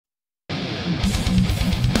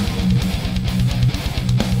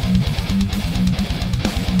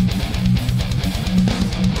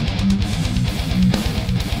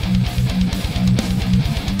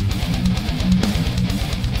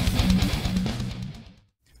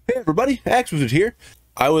everybody, Axwizard here.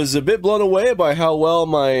 I was a bit blown away by how well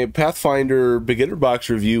my Pathfinder beginner box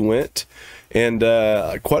review went, and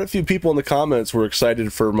quite a few people in the comments were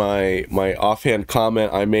excited for my offhand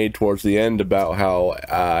comment I made towards the end about how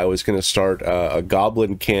I was going to start a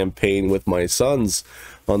Goblin campaign with my sons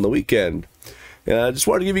on the weekend. And I just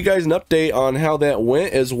wanted to give you guys an update on how that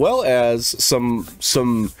went, as well as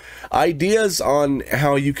some ideas on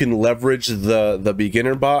how you can leverage the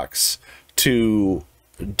beginner box to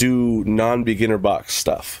do non-beginner box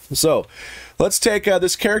stuff. So let's take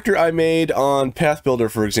this character I made on Path Builder,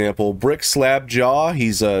 for example, Brick Slab Jaw.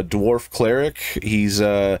 He's a dwarf cleric. He's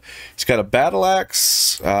got a battle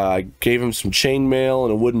axe. I gave him some chainmail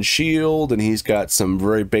and a wooden shield, and he's got some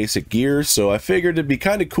very basic gear. So I figured it'd be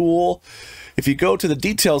kind of cool if you go to the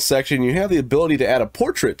details section, you have the ability to add a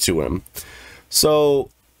portrait to him.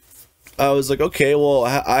 So I was like, okay, well,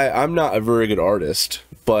 I'm not a very good artist,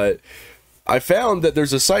 but I found that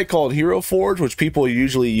there's a site called Hero Forge, which people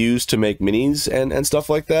usually use to make minis and stuff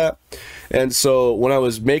like that. And so when I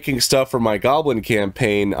was making stuff for my Goblin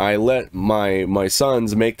campaign, I let my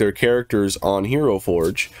sons make their characters on Hero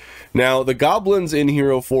Forge. Now, the goblins in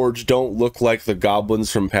Hero Forge don't look like the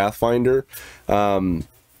goblins from Pathfinder.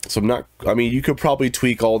 So I'm not, I mean, you could probably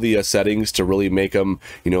tweak all the settings to really make them,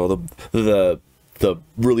 you know, the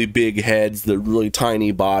really big heads, the really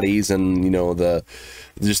tiny bodies, and, you know,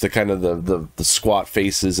 just the kind of the squat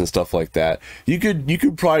faces and stuff like that. You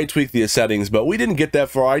could probably tweak the settings, but we didn't get that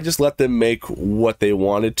far. I just let them make what they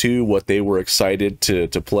wanted to, what they were excited to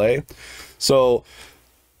play. So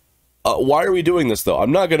why are we doing this though?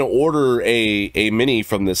 I'm not going to order a mini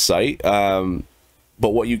from this site.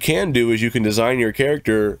 But what you can do is you can design your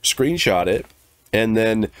character, screenshot it, and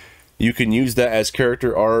then you can use that as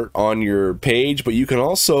character art on your page, but you can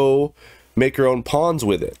also make your own pawns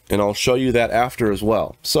with it, and I'll show you that after as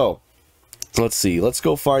well. So, let's see. Let's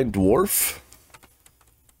go find dwarf.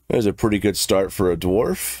 There's a pretty good start for a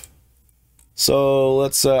dwarf. So,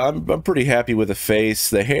 let's, I'm pretty happy with the face.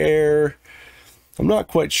 The hair, I'm not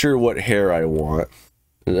quite sure what hair I want.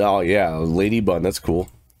 Oh yeah, lady bun, that's cool.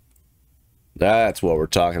 That's what we're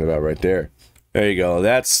talking about right there. There you go.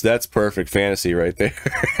 That's perfect fantasy right there.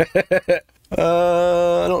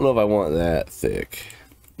 I don't know if I want that thick.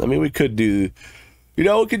 I mean, we could do, you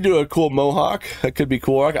know, we could do a cool mohawk. That could be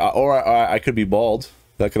cool. Or I could be bald.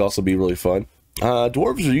 That could also be really fun.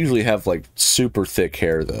 Dwarves usually have like super thick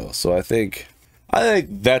hair though, so I think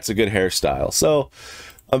that's a good hairstyle. So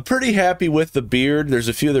I'm pretty happy with the beard. There's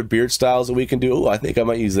a few other beard styles that we can do. Ooh, I think I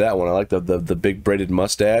might use that one. I like the big braided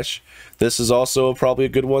mustache. This is also probably a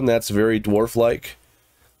good one. That's very dwarf-like.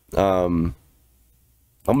 I'm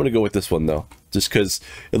going to go with this one, though, just because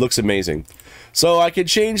it looks amazing. So I can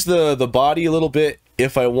change the body a little bit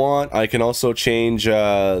if I want. I can also change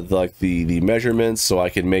the measurements, so I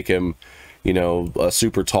can make him, you know, a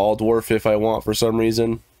super tall dwarf if I want for some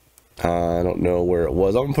reason. I don't know where it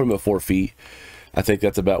was. I'm going to put him at 4 feet. I think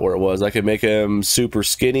that's about where it was. I can make him super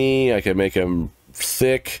skinny. I can make him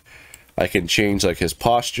thick. I can change like his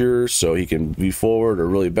posture so he can be forward or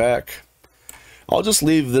really back. I'll just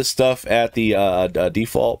leave this stuff at the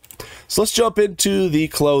default. So let's jump into the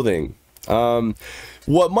clothing.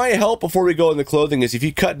 What might help before we go into clothing is if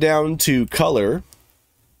you cut down to color,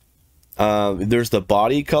 there's the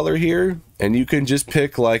body color here, and you can just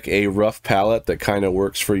pick like a rough palette that kind of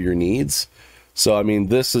works for your needs. So, I mean,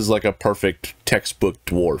 this is like a perfect textbook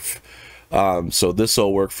dwarf. So this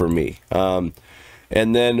will work for me.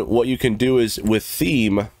 And then what you can do is with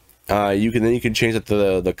theme, you can change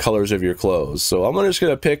the colors of your clothes. So I'm just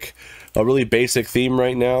going to pick a really basic theme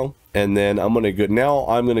right now. And then I'm going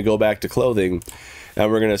to go back to clothing, and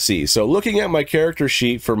we're going to see. So looking at my character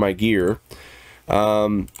sheet for my gear,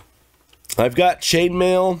 I've got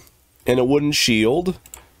chainmail and a wooden shield,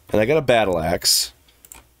 and I got a battle axe.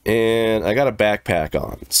 And I got a backpack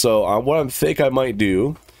on. So what I think I might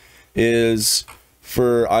do is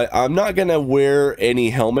I'm not gonna wear any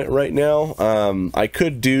helmet right now. I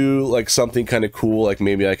could do like something kind of cool, like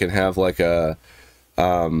maybe I can have like a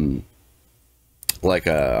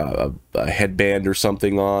headband or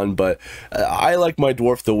something on, but I like my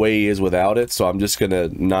dwarf the way he is without it, so I'm just gonna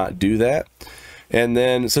not do that. And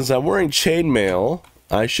then since I'm wearing chainmail,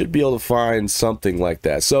 I should be able to find something like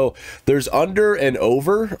that. So there's under and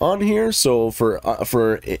over on here. So for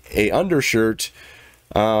a undershirt,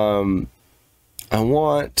 I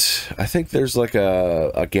think there's like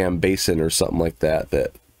a gambason or something like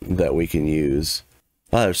that we can use.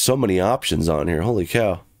 Oh, there's so many options on here. Holy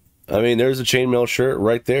cow. I mean, there's a chainmail shirt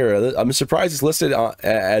right there. I'm surprised it's listed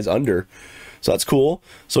as under. So that's cool.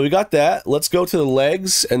 So we got that. Let's go to the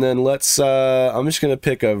legs, and then let's, I'm just going to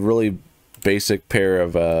pick a really basic pair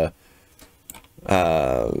of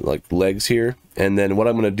like legs here. And then what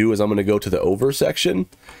I'm going to do is I'm going to go to the over section,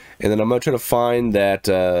 and then I'm going to try to find that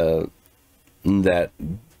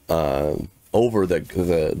over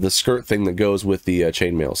the skirt thing that goes with the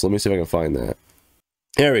chainmail. So let me see if I can find that.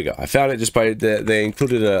 There we go. I found it just by they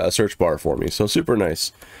included a search bar for me. So super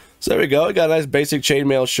nice. So there we go. I got a nice basic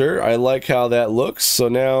chainmail shirt. I like how that looks. So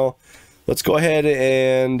now let's go ahead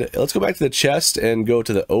and let's go back to the chest and go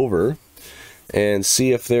to the over and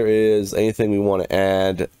see if there is anything we want to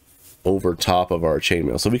add over top of our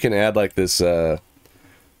chainmail. So we can add like this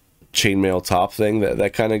chainmail top thing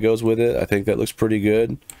that kind of goes with it. I think that looks pretty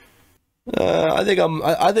good. I think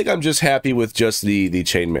I'm just happy with just the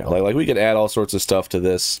chainmail. Like we could add all sorts of stuff to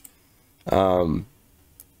this to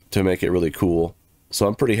make it really cool. So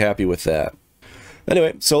I'm pretty happy with that.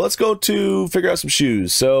 Anyway, so let's go to figure out some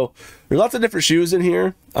shoes. So there's lots of different shoes in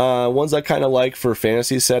here. Ones I kind of like for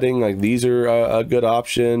fantasy setting, like these are a good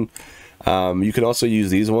option. You can also use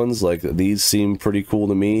these ones. Like these seem pretty cool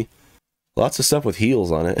to me. Lots of stuff with heels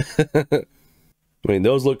on it. I mean,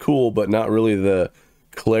 those look cool, but not really the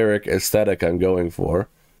cleric aesthetic I'm going for.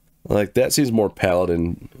 Like that seems more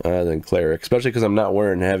paladin than cleric, especially because I'm not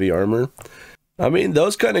wearing heavy armor. I mean,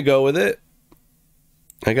 those kind of go with it.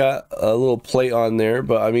 I got a little plate on there,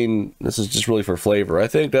 but I mean, this is just really for flavor. I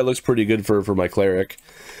think that looks pretty good for my cleric.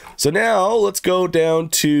 So now let's go down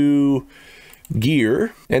to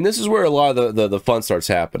gear, and this is where a lot of the fun starts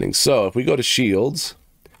happening. So if we go to shields,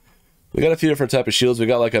 we got a few different type of shields. We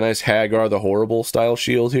got like a nice Hagar the Horrible style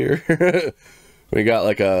shield here. We got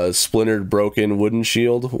like a splintered, broken wooden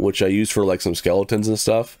shield, which I use for like some skeletons and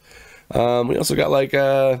stuff. We also got like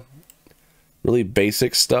really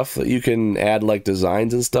basic stuff that you can add like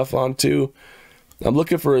designs and stuff onto. I'm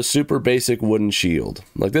looking for a super basic wooden shield.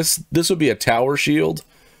 Like this would be a tower shield.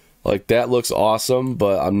 Like that looks awesome,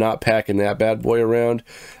 but I'm not packing that bad boy around.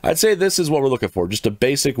 I'd say this is what we're looking for, just a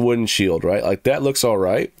basic wooden shield, right? Like that looks all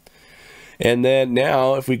right. And then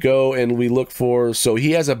now if we go and we look for, so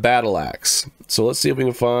he has a battle axe. So let's see if we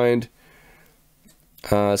can find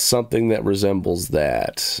something that resembles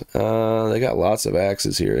that. They got lots of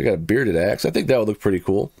axes here. They got a bearded axe. I think that would look pretty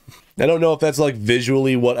cool. I don't know if that's like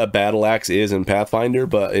visually what a battle axe is in Pathfinder,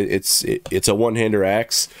 but it's a one-hander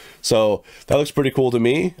axe. So that looks pretty cool to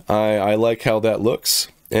me. I like how that looks.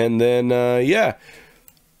 And then, yeah.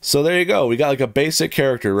 So there you go. We got like a basic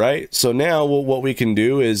character, right? So now what we can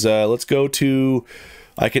do is let's go to,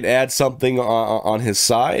 I can add something on his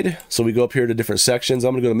side. So we go up here to different sections.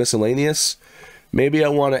 I'm going to go to miscellaneous. Maybe I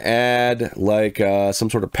want to add like some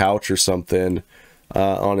sort of pouch or something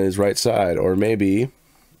on his right side. Or maybe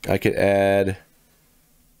I could add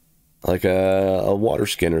like a water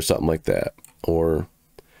skin or something like that. Or,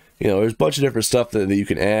 you know, there's a bunch of different stuff that you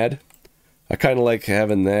can add. I kind of like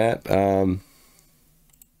having that.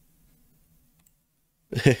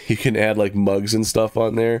 You can add like mugs and stuff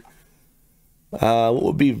on there. What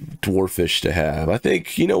would be dwarfish to have? I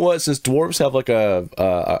think, you know what, since dwarves have like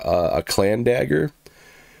a clan dagger,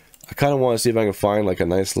 I kind of want to see if I can find like a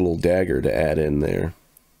nice little dagger to add in there.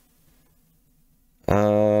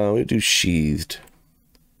 We do sheathed.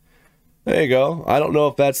 There you go. I don't know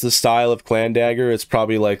if that's the style of clan dagger. It's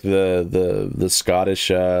probably like the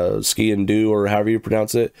Scottish ski and do, or however you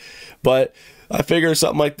pronounce it. But I figure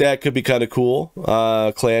something like that could be kind of cool.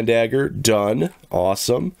 Clan dagger, done.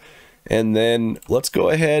 Awesome. And then let's go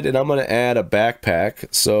ahead and I'm going to add a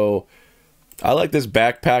backpack. So I like this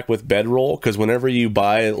backpack with bedroll, because whenever you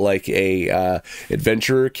buy like a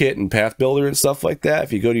adventurer kit and path builder and stuff like that,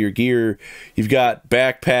 if you go to your gear, you've got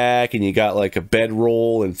backpack and you got like a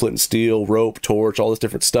bedroll and flint and steel, rope, torch, all this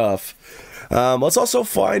different stuff. Let's also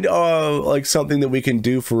find like something that we can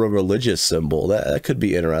do for a religious symbol. That could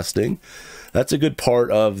be interesting. That's a good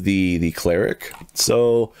part of the cleric.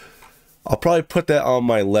 So I'll probably put that on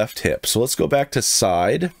my left hip. So let's go back to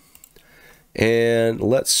side. And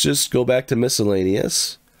let's just go back to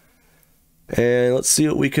miscellaneous. And let's see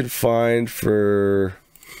what we can find for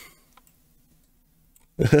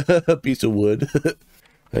a piece of wood.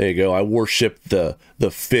 There you go. I worship the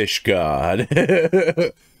fish god.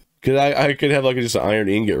 Cause I could have like just an iron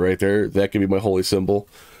ingot right there. That could be my holy symbol.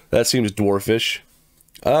 That seems dwarfish.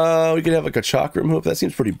 We could have like a chakram hoop. That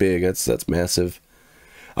seems pretty big. That's massive.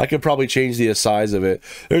 I could probably change the size of it.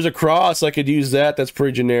 There's a cross. I could use that. That's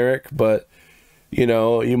pretty generic, but you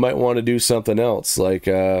know, you might want to do something else like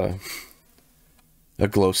a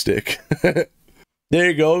glow stick. There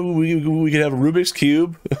you go. We could have a Rubik's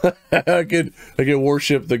cube. I could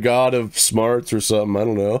worship the god of smarts or something. I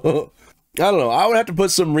don't know. I don't know. I would have to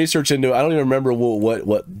put some research into it. I don't even remember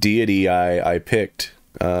what deity I picked.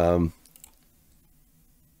 I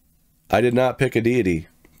did not pick a deity.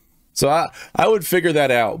 So I would figure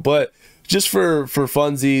that out, but just for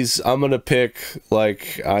funsies, I'm gonna pick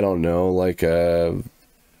like, I don't know, like you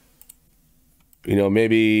know,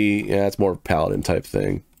 maybe, yeah, it's more paladin type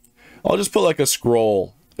thing. I'll just put like a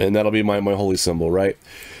scroll, and that'll be my holy symbol, right?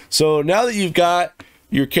 So now that you've got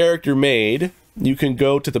your character made, you can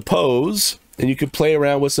go to the pose, and you can play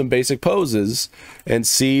around with some basic poses and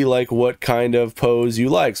see like what kind of pose you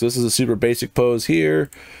like. So this is a super basic pose here.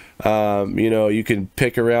 You know, you can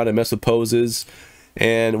pick around and mess with poses,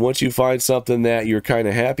 and once you find something that you're kind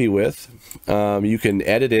of happy with, you can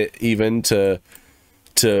edit it even to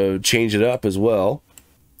change it up as well.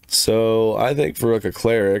 So I think for like a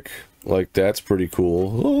cleric, like that's pretty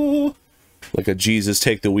cool. Oh, like a Jesus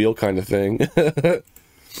take the wheel kind of thing.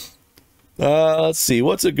 Let's see,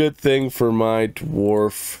 what's a good thing for my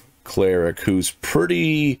dwarf cleric who's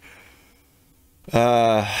pretty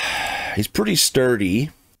he's pretty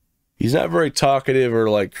sturdy. He's not very talkative or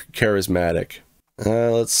like charismatic.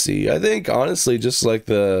 Let's see, I think honestly just like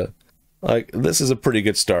this is a pretty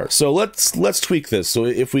good start. So let's tweak this. So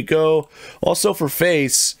if we go also for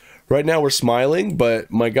face, right now we're smiling, but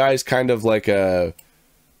my guy's kind of like a,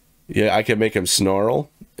 yeah, I could make him snarl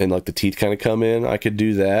and like the teeth kind of come in. I could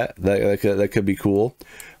do that. That could be cool.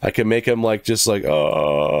 I can make him like just like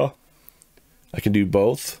I can do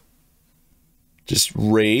both. Just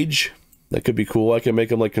rage. That could be cool. I can make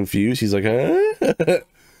him like confused. He's like, huh?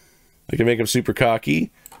 I can make him super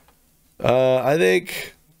cocky. I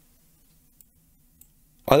think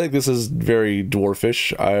this is very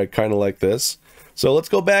dwarfish. I kind of like this. So let's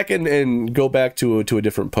go back and go back to a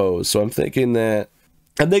different pose. So I'm thinking that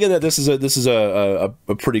this is a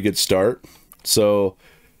pretty good start. So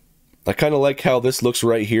I kind of like how this looks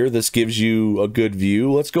right here. This gives you a good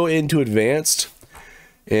view. Let's go into advanced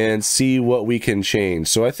and see what we can change.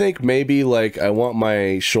 So I think maybe like I want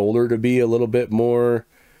my shoulder to be a little bit more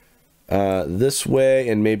this way,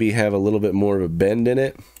 and maybe have a little bit more of a bend in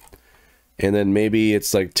it. And then maybe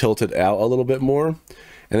it's like tilted out a little bit more.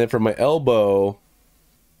 And then for my elbow,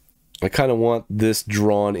 I kind of want this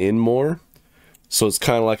drawn in more. So it's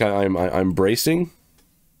kind of like I'm bracing.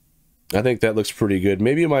 I think that looks pretty good.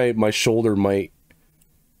 Maybe my shoulder might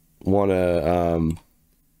want to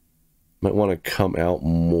come out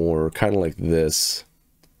more, kind of like this.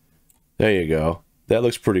 There you go. That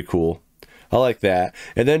looks pretty cool. I like that.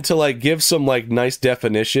 And then to like give some like nice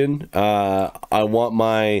definition, I want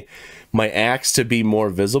my axe to be more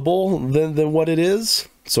visible than what it is.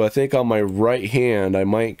 So I think on my right hand, I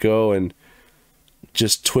might go and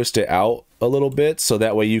just twist it out a little bit, so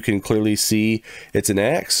that way you can clearly see it's an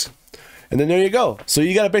axe. And then there you go. So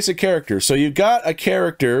you got a basic character. So you got a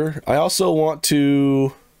character. I also want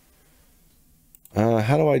to,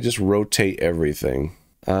 how do I just rotate everything?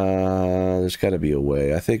 There's got to be a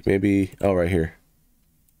way. I think maybe, oh, right here.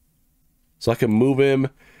 So I can move him,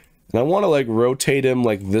 and I want to like rotate him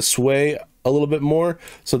like this way a little bit more,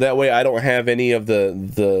 so that way I don't have any of the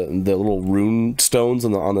little rune stones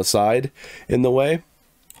on the side in the way.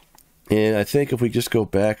 And I think if we just go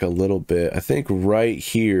back a little bit, I think right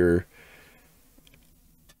here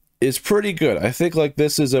is pretty good. I think like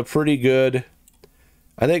this is a pretty good,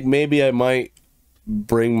 I think maybe I might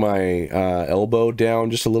bring my elbow down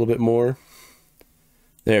just a little bit more.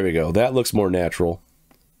 There we go. That looks more natural.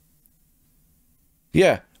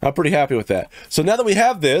 Yeah, I'm pretty happy with that. So now that we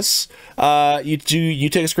have this, you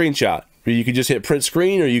take a screenshot. You can just hit print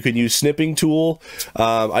screen, or you can use snipping tool.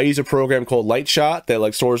 I use a program called Lightshot that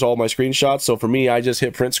like stores all my screenshots. So for me, I just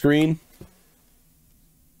hit print screen,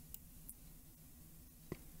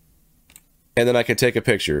 and then I can take a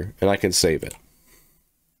picture and I can save it.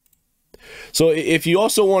 So if you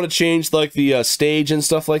also want to change like the stage and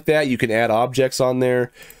stuff like that, you can add objects on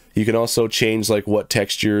there. You can also change like what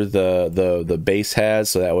texture the base has,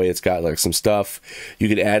 so that way it's got like some stuff. You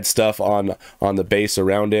can add stuff on the base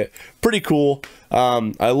around it. Pretty cool.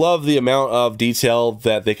 I love the amount of detail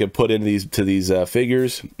that they can put into these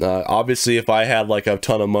figures. Obviously, if I had like a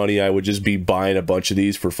ton of money, I would just be buying a bunch of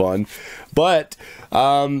these for fun. But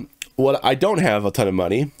what I don't have a ton of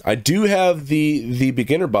money. I do have the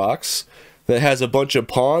beginner box that has a bunch of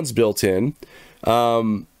pawns built in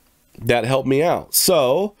that help me out.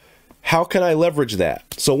 So how can I leverage that?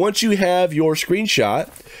 So once you have your screenshot,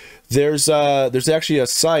 there's actually a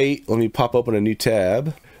site. Let me pop open a new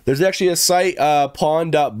tab. There's actually a site,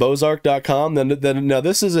 pawn.bozark.com. Now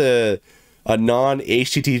this is a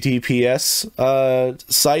non-HTTPS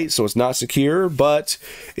site, so it's not secure, but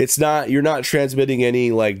it's not, you're not transmitting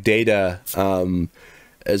any like data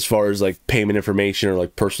as far as like payment information or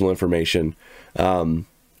like personal information.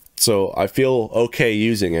 So I feel okay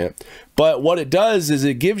using it. But what it does is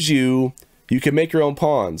it gives you can make your own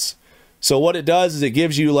pawns. So what it does is it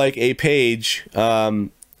gives you like a page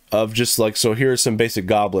of just like, so here's some basic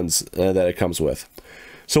goblins that it comes with.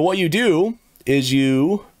 So what you do is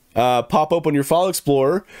you pop open your File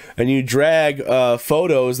Explorer and you drag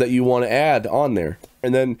photos that you want to add on there,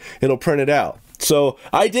 and then it'll print it out. So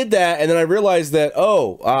I did that, and then I realized that,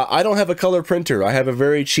 I don't have a color printer. I have a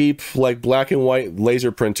very cheap, like, black and white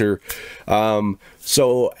laser printer.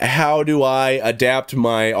 So how do I adapt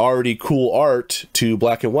my already cool art to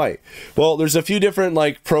black and white? Well, there's a few different,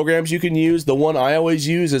 like, programs you can use. The one I always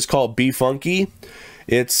use is called Funky.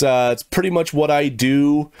 It's pretty much what I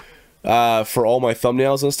do for all my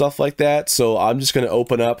thumbnails and stuff like that. So I'm just going to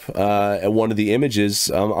open up one of the images.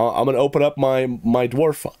 I'm going to open up my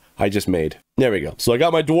dwarf I just made. There we go. So I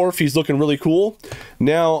got my dwarf. He's looking really cool.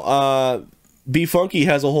 Now, Funky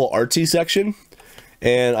has a whole artsy section,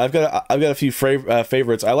 and I've got a few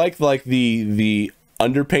favorites. I like the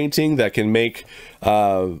underpainting that can make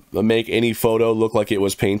any photo look like it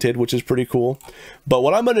was painted, which is pretty cool. But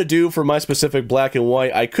what I'm going to do for my specific black and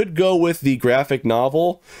white, I could go with the graphic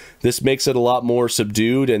novel. This makes it a lot more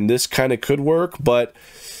subdued, and this kind of could work, but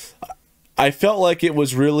I felt like it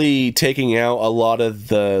was really taking out a lot of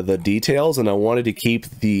the details, and I wanted to keep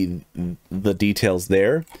the details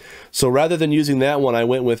there. So rather than using that one, I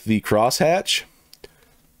went with the crosshatch.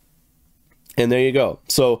 And there you go.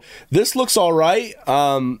 So this looks all right.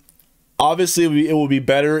 Obviously, it would be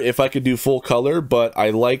better if I could do full color, but I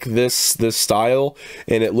like this style,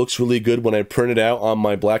 and it looks really good when I print it out on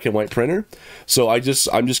my black and white printer. So I'm just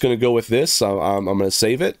going to go with this. I'm going to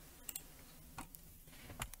save it.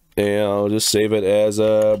 And I'll just save it as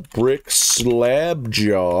a brick slab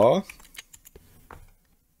jaw.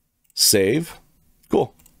 Save.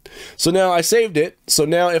 Cool. So now I saved it. So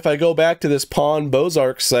now if I go back to this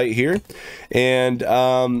pawn.bozark site here, and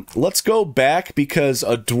let's go back, because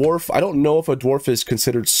a dwarf, I don't know if a dwarf is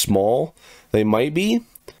considered small. They might be.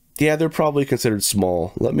 Yeah, they're probably considered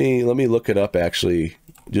small. Let me look it up actually,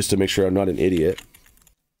 just to make sure I'm not an idiot.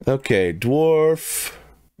 Okay, dwarf.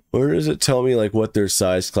 Where does it tell me like what their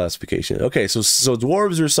size classification? Okay, so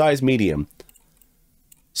dwarves are size medium.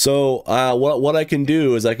 So what I can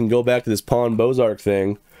do is I can go back to this pawn.bozark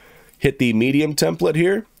thing, hit the medium template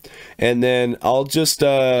here, and then I'll just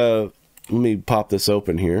let me pop this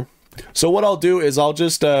open here. So what I'll do is I'll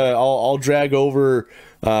just I'll drag over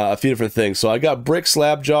a few different things. So I got brick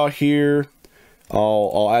slab jaw here.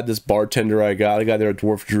 I'll add this bartender I got there a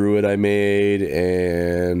dwarf druid I made,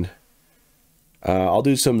 and I'll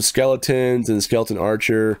do some skeletons and skeleton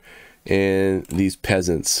archer and these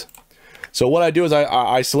peasants. So what I do is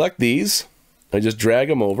I select these, I just drag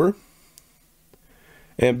them over,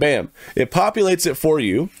 and bam, it populates it for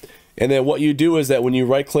you. And then what you do is that when you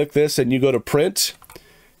right click this and you go to print,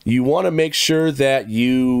 you want to make sure that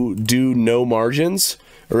you do no margins,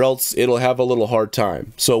 or else it'll have a little hard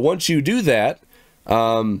time. So once you do that,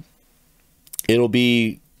 you'll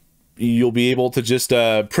be able to just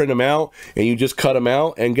print them out, and you just cut them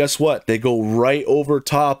out, and guess what? They go right over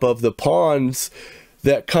top of the pawns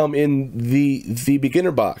that come in the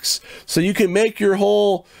beginner box. So you can make your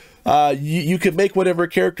whole, you can make whatever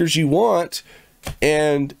characters you want,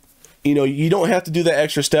 and you know, you don't have to do the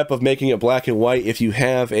extra step of making it black and white if you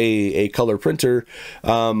have a color printer.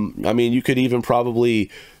 I mean, you could even probably,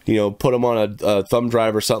 you know, put them on a thumb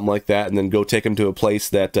drive or something like that, and then go take them to a place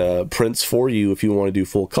that prints for you if you want to do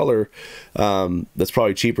full color. That's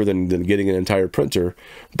probably cheaper than getting an entire printer.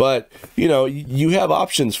 But you know, you have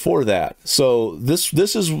options for that. So this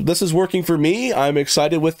is working for me. I'm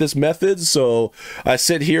excited with this method. So I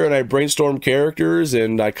sit here and I brainstorm characters,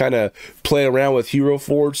 and I kind of play around with Hero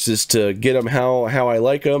Forge just to get them how I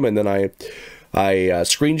like them, and then I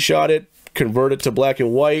screenshot it, convert it to black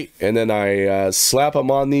and white, and then I slap them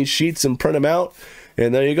on these sheets and print them out,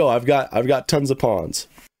 and there you go. I've got tons of pawns.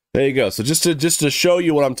 There you go. So just to show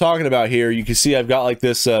you what I'm talking about here, you can see I've got like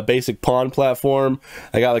this basic pawn platform.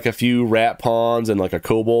 I got like a few rat pawns and like a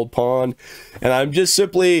kobold pawn, and I'm just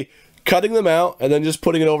simply cutting them out and then just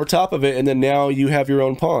putting it over top of it, and then now you have your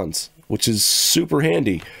own pawns, which is super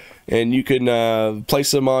handy. And you can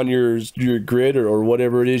place them on your grid or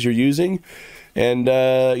whatever it is you're using. And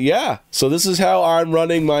yeah, so this is how I'm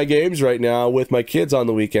running my games right now with my kids on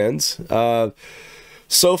the weekends.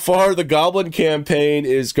 So far, the Goblin campaign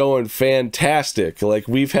is going fantastic. Like,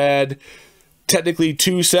 we've had technically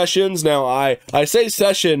 2 sessions. Now, I say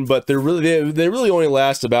session, but they really only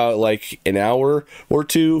last about like an hour or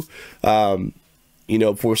two. You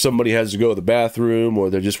know, before somebody has to go to the bathroom, or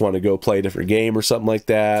they just want to go play a different game or something like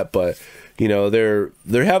that. But you know, they're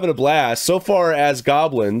having a blast. So far as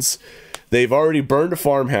goblins, they've already burned a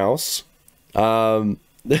farmhouse.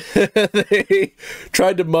 they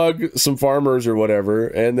tried to mug some farmers or whatever,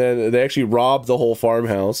 and then they actually robbed the whole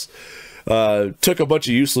farmhouse. Took a bunch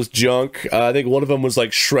of useless junk. I think one of them was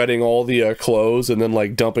like shredding all the clothes and then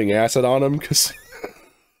like dumping acid on them because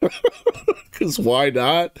why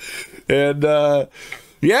not? And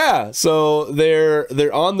yeah, so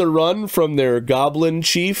they're on the run from their goblin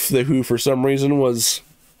chief, who for some reason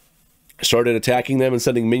started attacking them and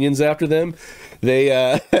sending minions after them. They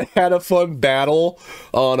had a fun battle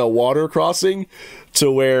on a water crossing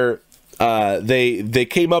to where they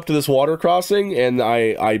came up to this water crossing, and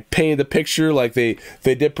I painted the picture like they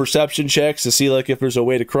did perception checks to see like if there's a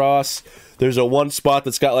way to cross. There's a one spot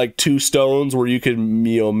that's got like 2 stones where you can,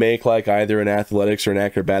 you know, make like either an athletics or an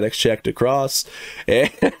acrobatics check to cross.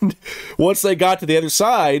 And once they got to the other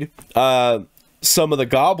side, some of the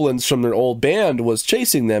goblins from their old band was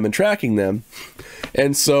chasing them and tracking them.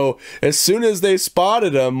 And so as soon as they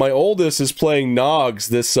spotted him, my oldest is playing Nogs,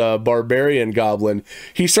 this barbarian goblin.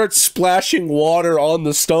 He starts splashing water on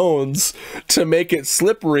the stones to make it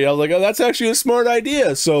slippery. I was like, oh, that's actually a smart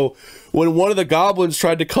idea. So when one of the goblins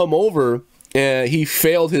tried to come over, he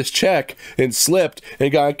failed his check and slipped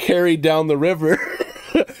and got carried down the river.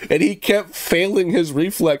 And he kept failing his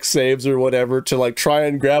reflex saves or whatever to like try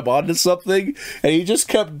and grab onto something, and he just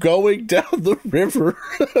kept going down the river.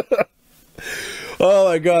 Oh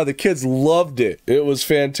my god, the kids loved it. It was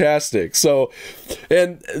fantastic. So,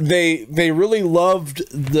 and they really loved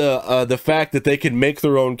the fact that they can make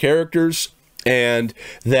their own characters and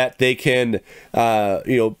that they can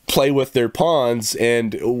you know, play with their pawns.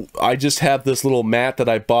 And I just have this little mat that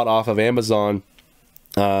I bought off of Amazon.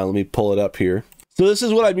 Let me pull it up here. So this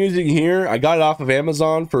is what I'm using here. I got it off of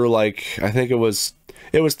Amazon for like, I think it was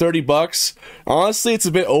 30 bucks. Honestly, it's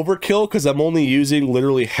a bit overkill because I'm only using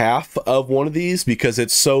literally half of one of these because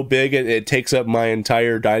it's so big and it takes up my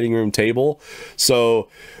entire dining room table. So,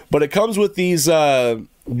 but it comes with these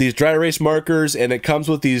dry erase markers, and it comes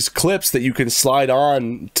with these clips that you can slide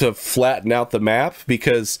on to flatten out the map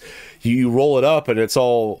because you roll it up and it's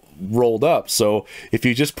all rolled up. So if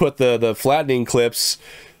you just put the flattening clips,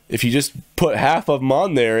 if you just put half of them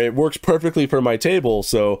on there, it works perfectly for my table.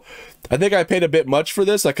 So I think I paid a bit much for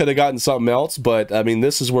this. I could have gotten something else, but I mean,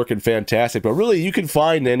 this is working fantastic. But really, you can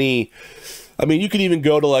find any, I mean, you could even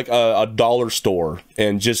go to like a dollar store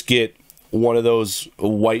and just get one of those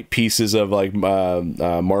white pieces of like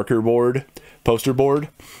marker board, poster board,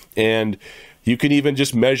 and you can even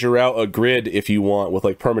just measure out a grid if you want with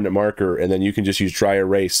like permanent marker, and then you can just use dry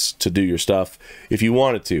erase to do your stuff if you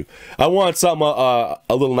wanted to. I want something a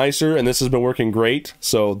little nicer, and this has been working great,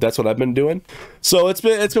 so that's what I've been doing. So it's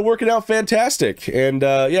been working out fantastic. And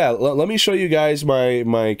yeah, let me show you guys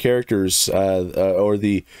my characters, or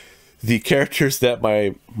the characters that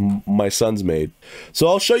my sons made. So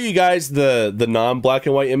I'll show you guys the non-black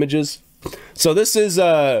and white images. So this is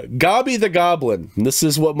Gobby the Goblin. This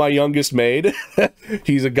is what my youngest made.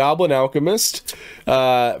 He's a goblin alchemist.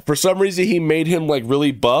 For some reason, he made him like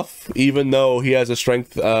really buff, even though he has a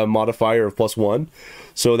strength modifier of +1.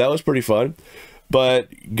 So that was pretty fun.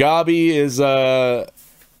 But Gobby is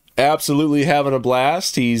absolutely having a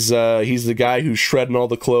blast. He's the guy who's shredding all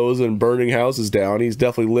the clothes and burning houses down. He's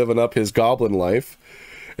definitely living up his goblin life.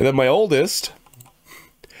 And then my oldest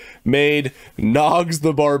made Nogs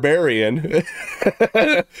the Barbarian.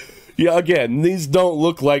 Yeah, again, these don't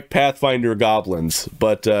look like Pathfinder goblins,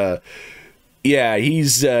 but yeah,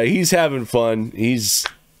 he's having fun.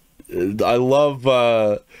 I love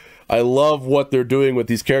what they're doing with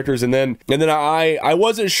these characters. And then I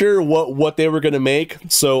wasn't sure what they were going to make,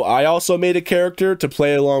 so I also made a character to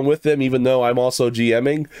play along with them, even though I'm also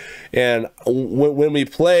GMing. And when we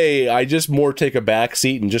play, I just more take a back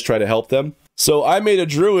seat and just try to help them. So I made a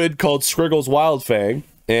druid called Scriggles Wildfang,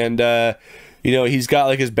 and you know, he's got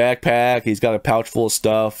like his backpack, he's got a pouch full of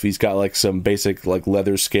stuff, he's got like some basic like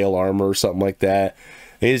leather scale armor or something like that.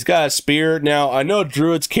 And he's got a spear. Now, I know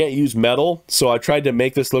druids can't use metal, so I tried to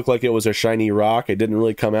make this look like it was a shiny rock. It didn't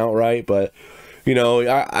really come out right, but you know,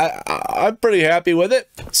 I'm pretty happy with it.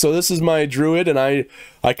 So this is my druid, and I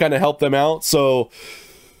kind of helped them out. So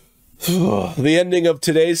the ending of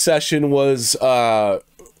today's session was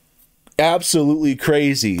absolutely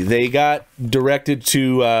crazy. They got directed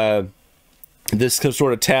to this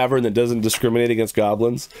sort of tavern that doesn't discriminate against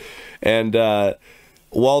goblins, and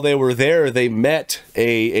while they were there, they met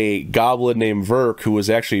a goblin named Verk, who was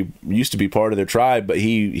actually used to be part of their tribe, but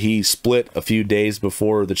he split a few days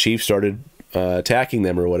before the chief started attacking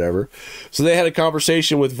them or whatever. So they had a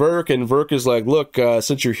conversation with Verk, and Verk is like, look,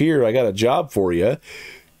 since you're here, I got a job for you.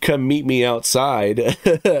 Come meet me outside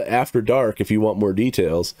after dark if you want more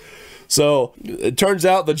details. So it turns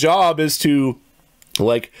out the job is to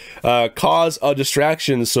like cause a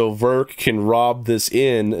distraction so Verk can rob this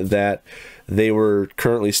inn that they were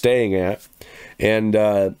currently staying at, and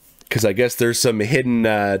because I guess there's some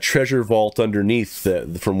hidden treasure vault underneath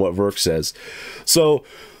from what Verk says. So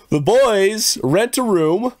the boys rent a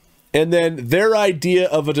room, and then their idea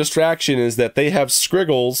of a distraction is that they have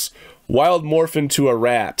Scriggles wild morph into a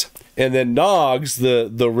rat, and then Nogs,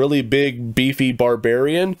 the really big beefy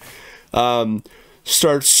barbarian,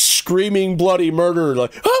 starts screaming bloody murder,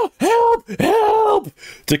 like, oh, help, help,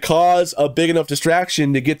 to cause a big enough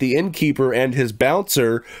distraction to get the innkeeper and his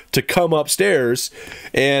bouncer to come upstairs.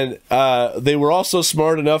 And they were also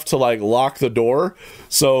smart enough to like lock the door.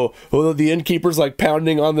 So the innkeeper's like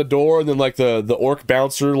pounding on the door, and then like the orc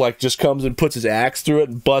bouncer like just comes and puts his axe through it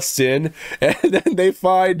and busts in, and then they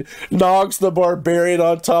find Nogs the barbarian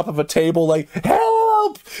on top of a table like,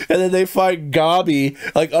 help, and then they find Gobby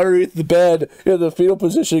like underneath the bed in the fetal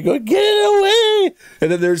position going, get away,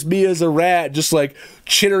 and then there's me as a rat just like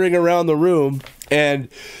chittering around the room. And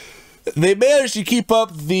they managed to keep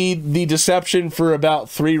up the deception for about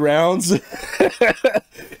 3 rounds,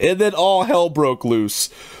 and then all hell broke loose.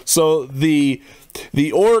 So the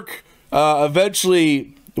orc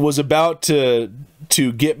eventually was about to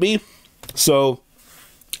get me. So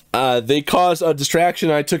they caused a distraction.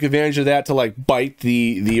 I took advantage of that to like bite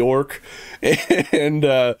the orc, and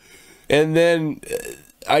then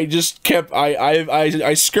I just kept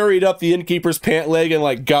I scurried up the innkeeper's pant leg and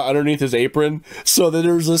like got underneath his apron. So then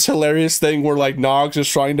there was this hilarious thing where like Nogs is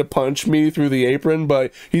trying to punch me through the apron,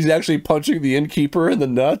 but he's actually punching the innkeeper in the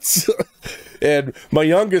nuts. And my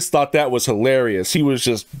youngest thought that was hilarious. He was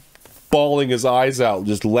just bawling his eyes out,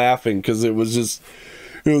 just laughing because it was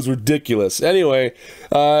ridiculous. Anyway,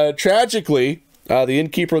 tragically, the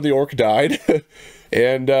innkeeper of the orc died,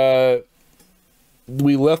 and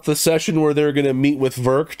we left the session where they're going to meet with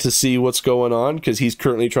Verk to see what's going on, because he's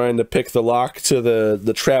currently trying to pick the lock to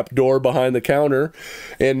the trap door behind the counter.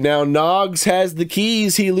 And now Nogs has the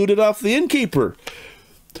keys he looted off the innkeeper.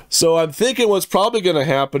 So I'm thinking what's probably going to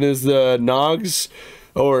happen is the Nogs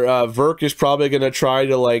or Verk is probably going to try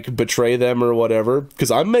to like betray them or whatever,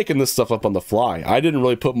 because I'm making this stuff up on the fly. I didn't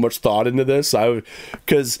really put much thought into this,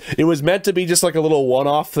 because it was meant to be just like a little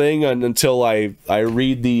one-off thing until I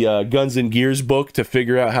read the Guns and Gears book to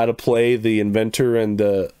figure out how to play the inventor and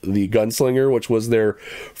the gunslinger, which was their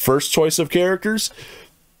first choice of characters.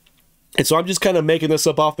 And so I'm just kind of making this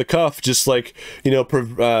up off the cuff, just like, you know,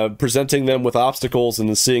 presenting them with obstacles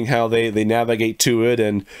and seeing how they navigate to it,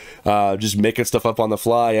 and just making stuff up on the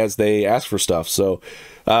fly as they ask for stuff. So,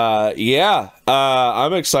 yeah,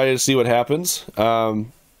 I'm excited to see what happens. I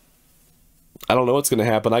don't know what's going to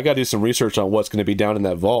happen. I got to do some research on what's going to be down in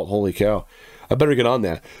that vault. Holy cow. I better get on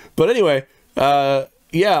that. But anyway, yeah,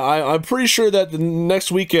 I'm pretty sure that the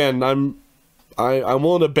next weekend, I'm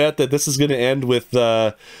willing to bet that this is going to end with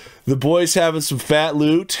the boys having some fat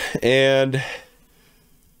loot, and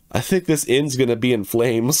I think this inn's gonna be in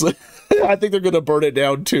flames. I think they're gonna burn it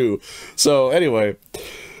down too. So anyway,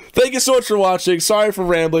 thank you so much for watching. Sorry for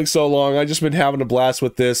rambling so long. I've just been having a blast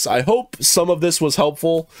with this. I hope some of this was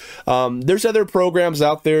helpful. There's other programs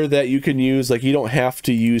out there that you can use. Like, you don't have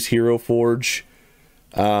to use Hero Forge.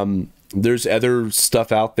 There's other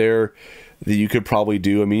stuff out there that you could probably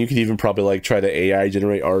do. I mean, you could even probably like try to AI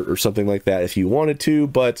generate art or something like that if you wanted to,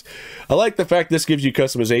 but I like the fact this gives you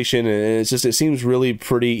customization, and it's just, it seems really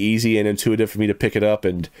pretty easy and intuitive for me to pick it up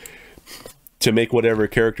and to make whatever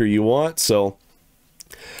character you want. So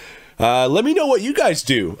let me know what you guys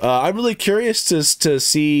do. I'm really curious to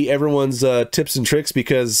see everyone's tips and tricks,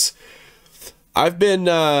 because I've been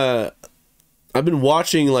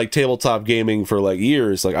watching like tabletop gaming for like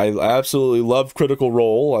years. Like, I absolutely love Critical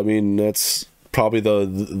Role. I mean, that's probably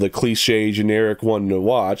the cliche generic one to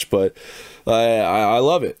watch, but I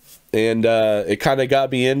love it. And it kind of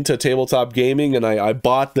got me into tabletop gaming, and I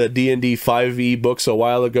bought the D&D 5e books a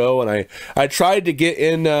while ago, and I tried to get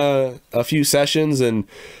in a few sessions, and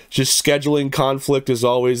just scheduling conflict is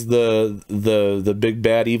always the big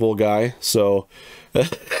bad evil guy. So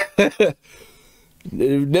it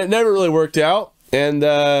never really worked out, and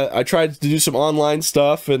I tried to do some online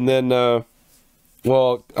stuff, and then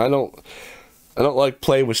well, I don't like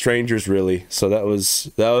playing with strangers really, so that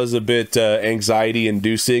was a bit anxiety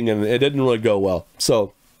inducing, and it didn't really go well.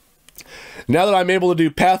 So now that I'm able to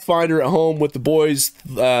do Pathfinder at home with the boys,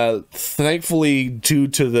 thankfully due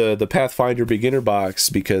to the Pathfinder beginner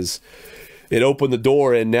box, because it opened the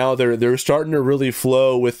door, and now they're starting to really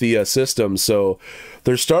flow with the system. So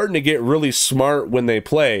they're starting to get really smart when they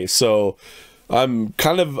play. So I'm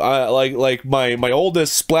kind of like my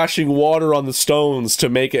oldest splashing water on the stones to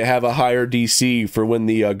make it have a higher DC for when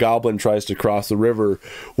the goblin tries to cross the river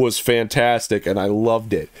was fantastic, and I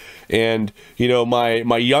loved it. And you know, my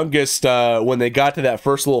youngest, when they got to that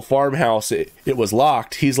first little farmhouse, it was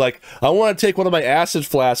locked. He's like, I want to take one of my acid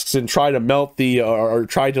flasks and try to melt the or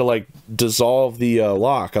try to like dissolve the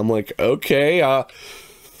lock. I'm like, okay,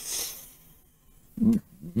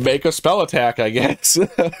 make a spell attack, I guess.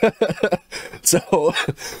 so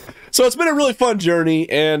it's been a really fun journey,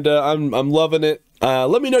 and I'm loving it.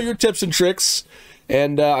 Let me know your tips and tricks,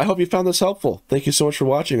 and I hope you found this helpful. Thank you so much for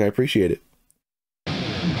watching. I appreciate it.